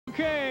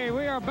Okay,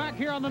 we are back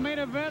here on the main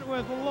event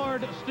with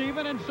Lord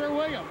Stephen and Sir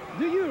William.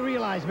 Do you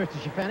realize, Mr.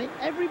 Schifani,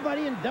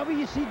 everybody in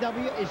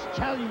WCW is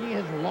challenging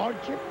his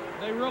lordship?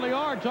 They really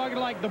are, talking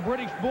like the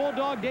British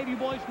Bulldog, Davey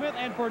Boy Smith,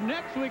 and for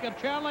next week, a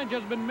challenge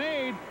has been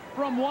made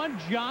from one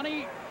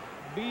Johnny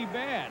B.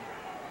 Bad.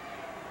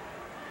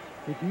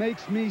 It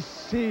makes me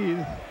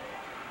seethe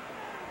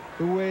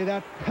the way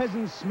that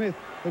peasant Smith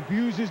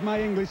abuses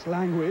my English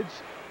language,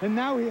 and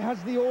now he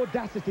has the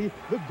audacity,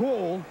 the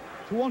gall,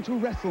 to want to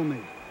wrestle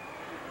me.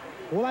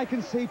 All I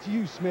can say to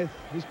you, Smith,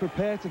 is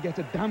prepare to get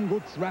a damn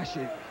good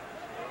thrashing.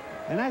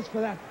 And as for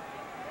that,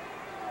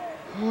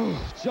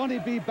 Johnny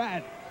B.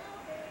 Bad,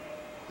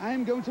 I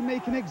am going to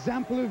make an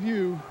example of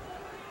you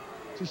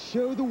to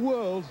show the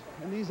world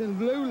and these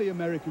lowly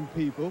American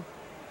people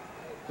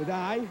that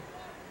I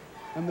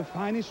am the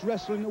finest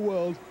wrestler in the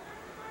world,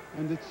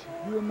 and that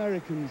you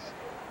Americans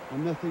are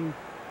nothing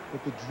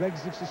but the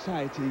dregs of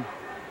society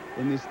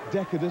in this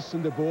decadent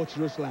and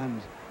debaucherous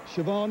land.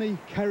 Shivani,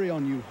 carry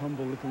on, you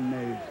humble little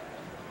knave.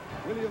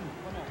 William,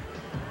 come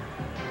on.